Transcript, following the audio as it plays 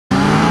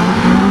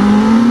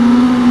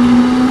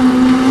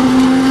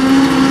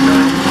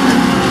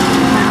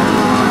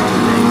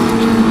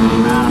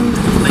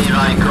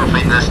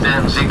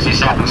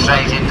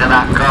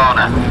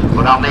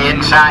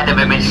side of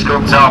him is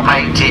Scunthorpe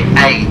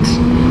 88.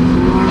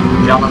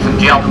 Jonathan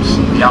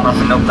Johnson,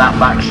 Jonathan up that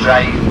back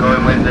straight,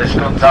 going with the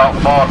Scunthorpe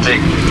 40.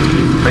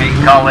 Pete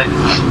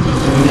Collins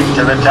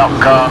into the top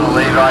corner,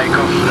 Leroy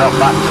Cuffs up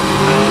back to the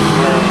first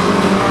lane.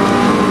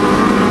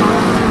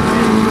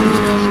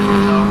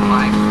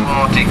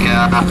 Scunthorpe 40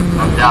 car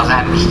does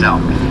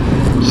M-stop.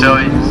 So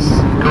it's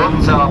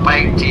Scunthorpe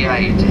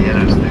 88 here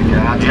as the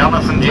car.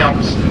 Jonathan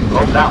Johnson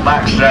up that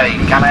back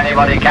straight, can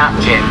anybody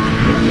catch him?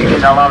 He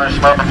gets a lot of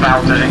smoke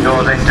out as he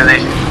goes into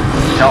this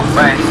top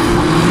bend.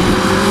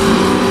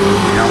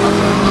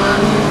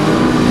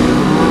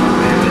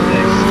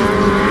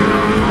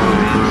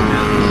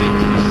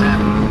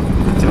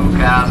 Two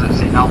cars that's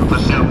in hot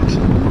pursuit.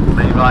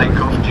 Leroy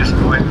Cuff just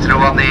going through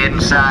on the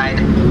inside.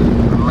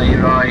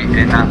 Leroy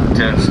in that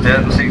turn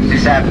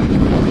 67.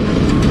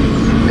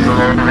 He's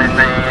alone in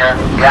the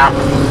gap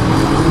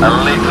a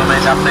little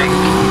bit, I think.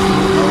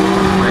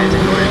 Way to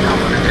go in, I'm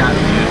going to catch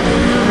you.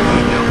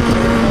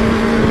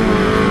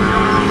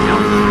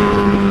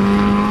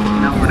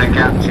 Not going to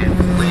catch him.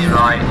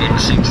 Leroy in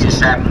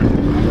 67.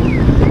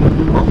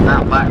 Up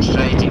that back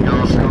straight he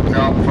goes, comes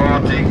up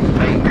 40,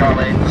 Pete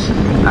Collins,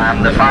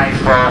 and the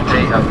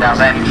 540 of Das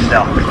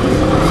M-stop.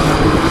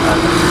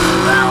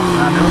 Now,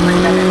 I don't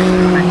think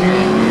anything's going to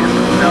change here.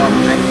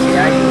 Scunthorpe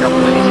 88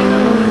 completed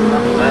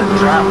that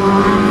trap.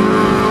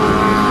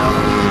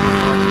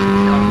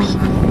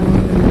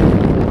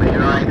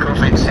 Leroy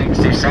Cuff in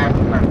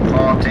 67, and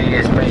 40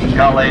 is Pete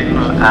Collins,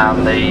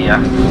 and the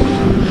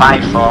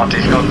 540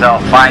 is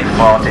Scunthorpe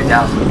 540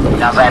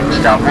 Das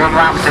M-stop. One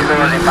lap to go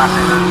as he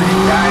passes the big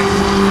guys.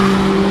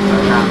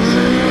 And that's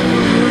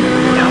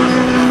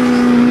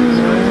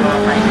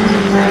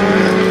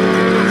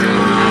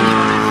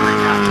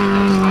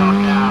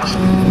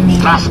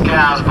fast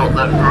cars, but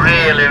they're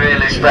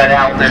really spread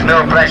out. There's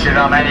no pressure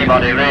on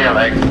anybody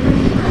really.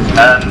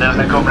 And as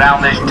they come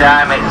round this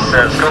time, it's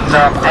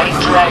Scunthorpe 88 is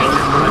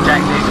going to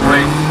take this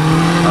win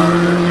for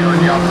Joe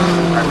Johnson.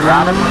 And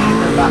rather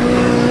pleased that that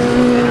is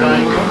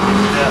Leroy Cuff in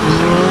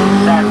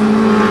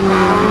 67.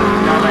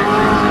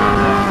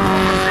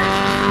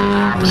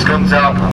 Scunthorpe